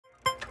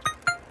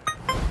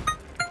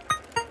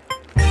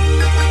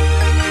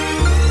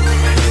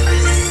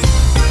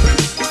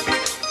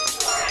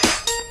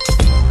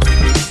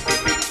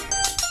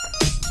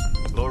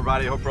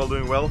hope you're all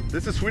doing well.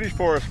 This is Swedish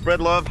for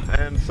spread love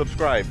and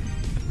subscribe.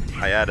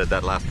 I added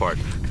that last part.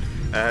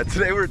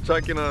 Today we're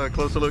taking a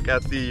closer look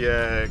at the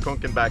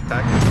Kånken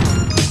backpack.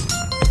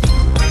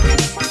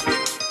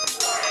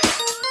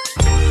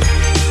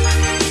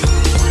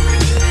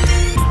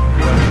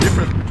 The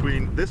difference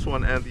between this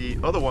one and the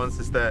other ones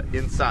is the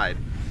inside.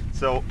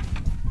 So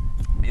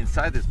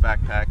inside this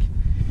backpack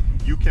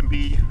you can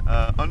be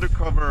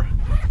undercover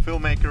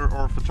filmmaker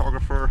or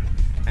photographer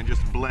and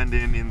just blend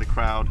in the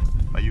crowd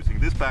by using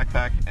this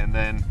backpack and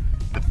then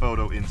the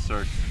photo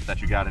insert that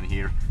you got in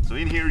here. So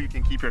in here you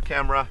can keep your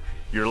camera,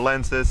 your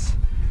lenses,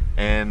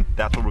 and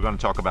that's what we're going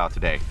to talk about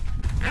today.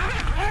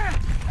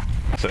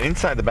 So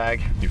inside the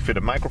bag you fit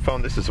a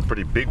microphone. This is a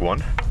pretty big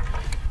one,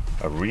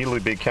 a really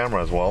big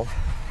camera as well.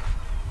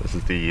 This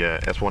is the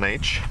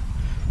S1H,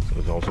 so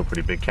it's also a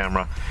pretty big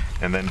camera.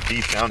 And then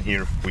deep down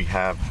here we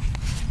have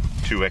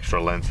two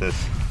extra lenses,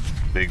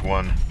 big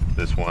one,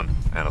 this one,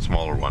 and a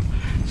smaller one.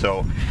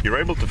 So you're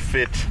able to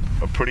fit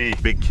a pretty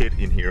big kit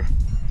in here.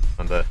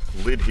 On the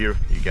lid here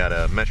you got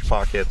a mesh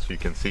pocket so you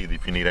can see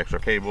if you need extra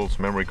cables,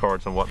 memory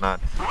cards and whatnot.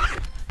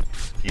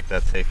 Just keep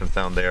that safe and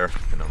sound there.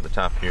 And on the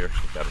top here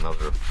you've got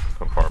another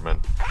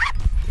compartment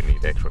if you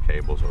need extra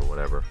cables or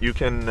whatever. You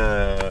can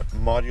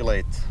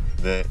modulate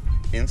the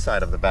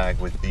inside of the bag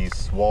with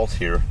these walls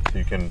here, so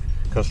you can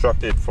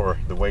construct it for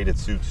the way that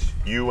suits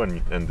you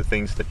and the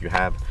things that you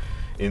have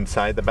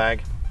inside the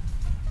bag.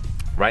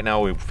 Right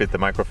now we fit the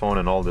microphone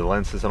and all the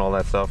lenses and all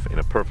that stuff in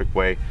a perfect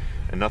way,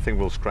 and nothing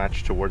will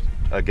scratch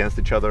against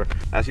each other.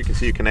 As you can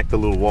see, you connect the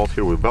little walls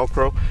here with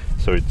Velcro,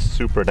 so it's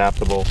super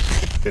adaptable.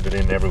 You can fit it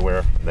in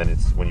everywhere, and then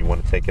it's when you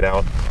want to take it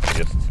out,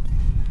 you just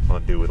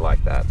undo it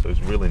like that. So it's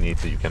really neat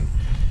that you can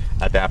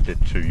adapt it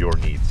to your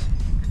needs.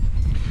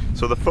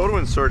 So the photo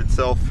insert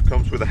itself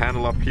comes with a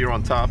handle up here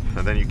on top,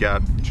 and then you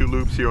got two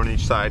loops here on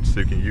each side, so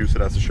you can use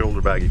it as a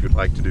shoulder bag if you'd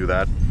like to do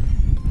that.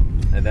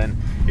 And then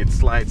it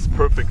slides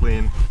perfectly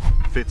in,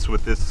 fits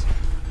with this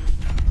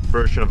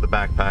version of the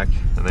backpack,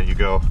 and then you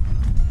go,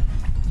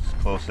 just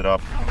close it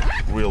up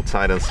real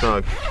tight and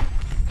snug,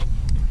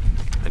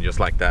 and just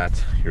like that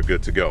you're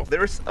good to go.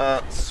 There's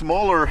a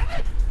smaller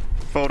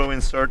photo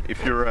insert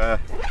if your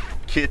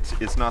kit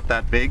is not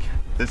that big.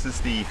 This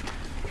is the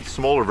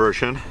smaller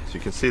version, so you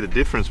can see the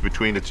difference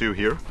between the two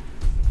here,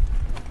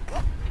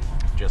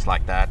 just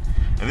like that.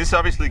 And this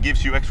obviously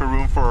gives you extra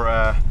room for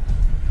a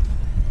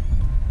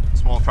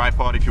small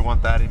tripod if you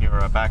want that in your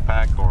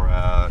backpack or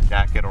a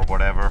jacket or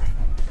whatever.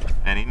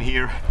 And in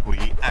here we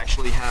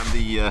actually have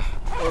the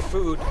or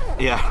food.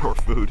 Yeah, or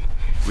food.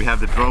 We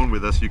have the drone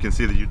with us. You can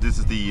see that this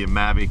is the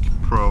Mavic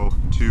Pro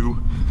 2.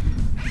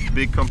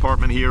 Big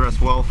compartment here as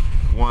well.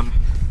 One,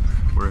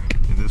 where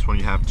in this one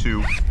you have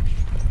two.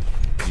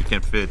 You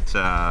can fit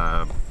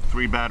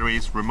 3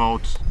 batteries,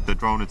 remote, the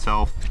drone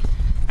itself,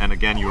 and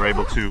again you're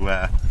able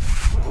to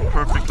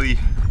perfectly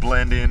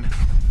blend in.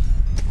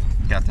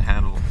 Got the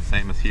handle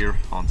same as here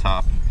on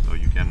top, so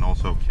you can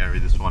also carry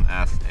this one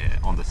as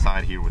on the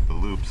side here with the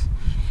loops.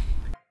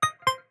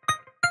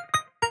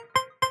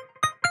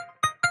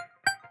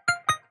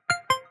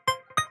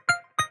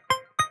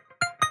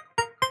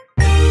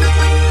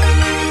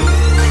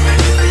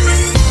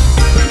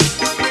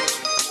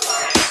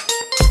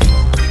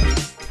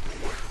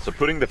 So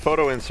putting the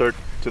photo insert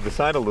to the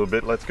side a little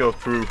bit, let's go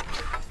through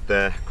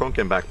the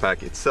Kånken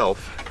backpack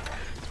itself.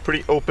 It's a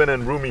pretty open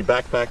and roomy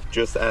backpack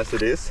just as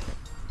it is.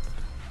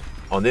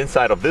 On the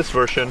inside of this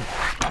version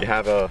you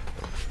have a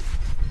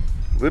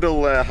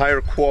little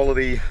higher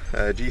quality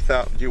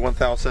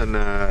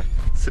G-1000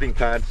 sitting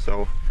pad,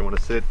 so if you want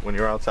to sit when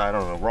you're outside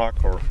on a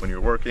rock or when you're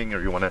working,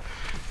 or you want to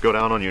go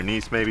down on your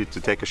knees maybe to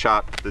take a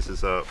shot, this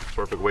is a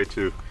perfect way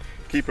to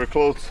keep your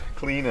clothes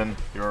clean and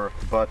your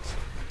butt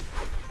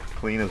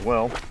clean as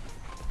well.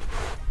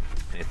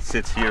 It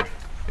sits here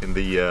in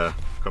the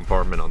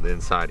compartment on the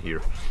inside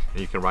here,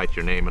 and you can write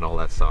your name and all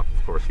that stuff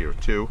of course here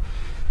too.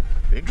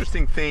 The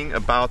interesting thing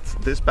about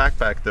this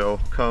backpack though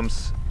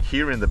comes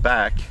here in the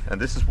back,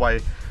 and this is why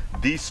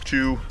these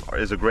two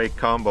is a great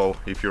combo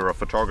if you're a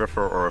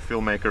photographer or a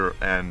filmmaker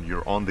and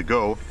you're on the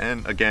go,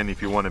 and again if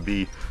you want to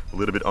be a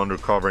little bit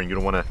undercover and you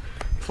don't want to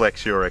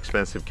flex your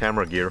expensive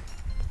camera gear.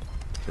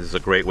 This is a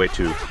great way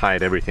to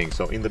hide everything.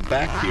 So in the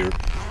back here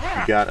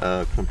you got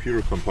a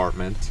computer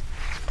compartment.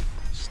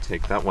 Just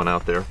take that one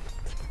out there.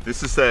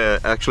 This is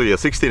actually a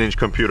 16-inch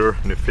computer,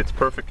 and it fits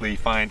perfectly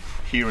fine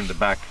here in the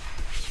back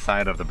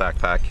side of the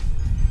backpack.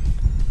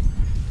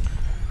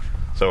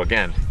 So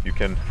again, you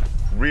can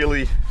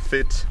really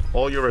fit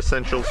all your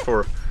essentials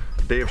for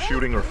a day of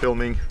shooting or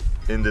filming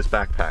in this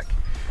backpack.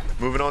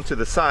 Moving on to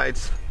the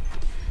sides,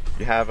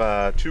 you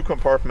have 2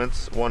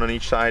 compartments, one on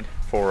each side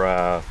for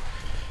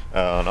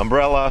an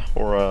umbrella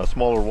or a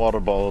smaller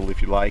water bottle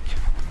if you like.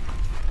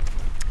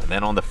 And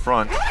then on the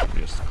front,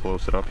 just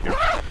close it up here,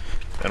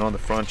 and on the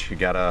front you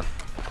got a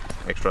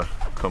extra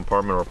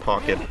compartment or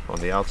pocket on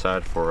the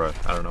outside for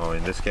I don't know,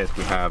 in this case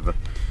we have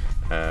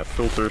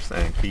filters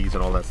and keys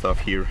and all that stuff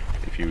here,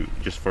 if you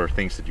just for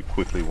things that you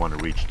quickly want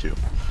to reach to.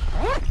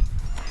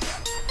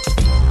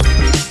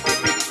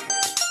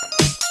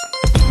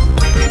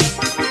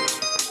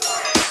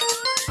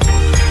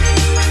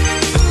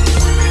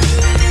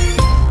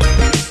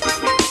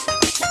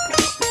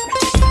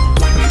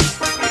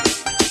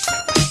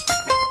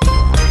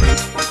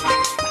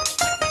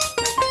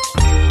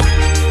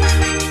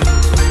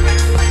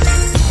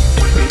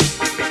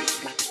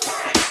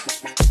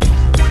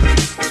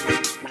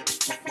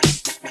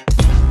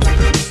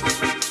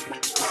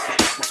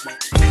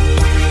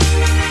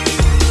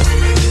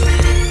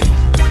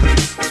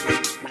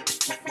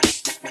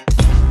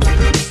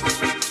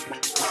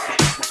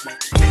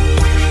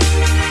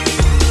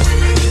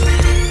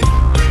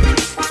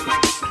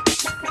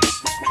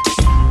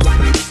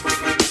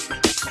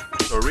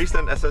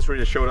 accessory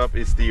that showed up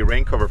is the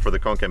rain cover for the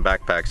Kånken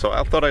backpack. So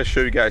I thought I'd show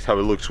you guys how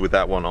it looks with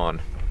that one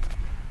on.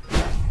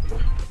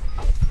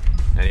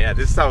 And yeah,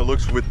 this is how it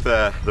looks with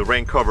the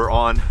rain cover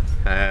on.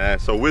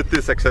 So with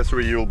this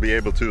accessory you'll be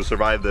able to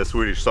survive the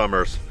Swedish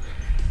summers,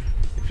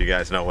 if you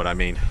guys know what I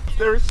mean.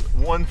 There's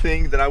one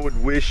thing that I would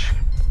wish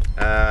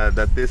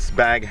that this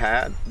bag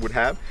would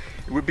have.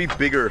 It would be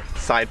bigger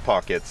side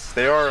pockets.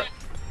 They are,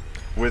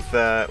 with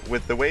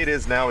the way it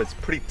is now, it's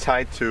pretty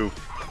tight to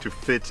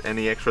fit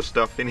any extra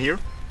stuff in here.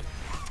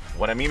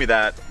 What I mean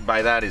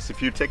by that is,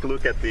 if you take a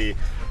look at the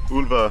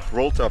Ulva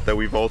roll top that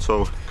we've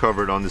also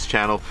covered on this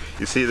channel,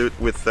 you see that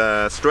with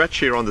stretch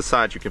here on the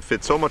side you can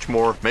fit so much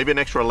more, maybe an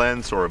extra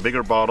lens or a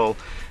bigger bottle,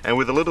 and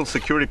with a little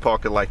security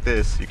pocket like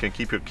this you can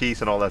keep your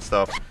keys and all that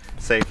stuff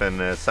safe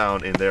and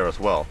sound in there as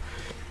well.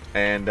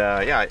 And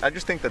yeah, I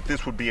just think that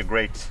this would be a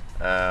great,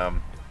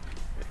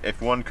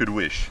 if one could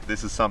wish,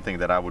 this is something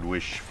that I would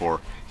wish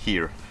for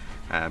here,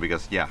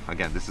 because yeah,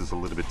 again, this is a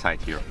little bit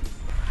tight here.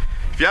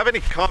 If you have any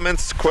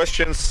comments,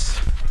 questions,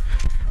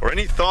 or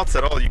any thoughts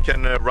at all, you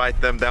can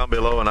write them down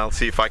below and I'll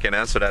see if I can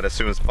answer that as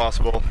soon as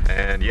possible.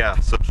 And yeah,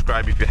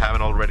 subscribe if you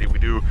haven't already. We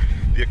do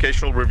the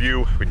occasional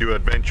review, we do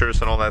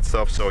adventures and all that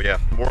stuff, so yeah,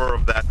 more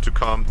of that to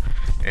come.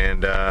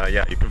 And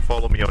yeah, you can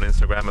follow me on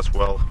Instagram as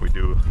well. We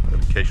do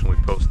occasionally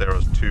post there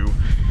as too.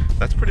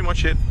 That's pretty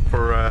much it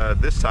for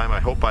this time.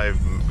 I hope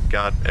I've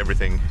got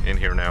everything in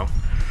here now.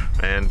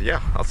 And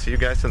yeah, I'll see you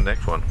guys in the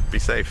next one. Be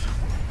safe.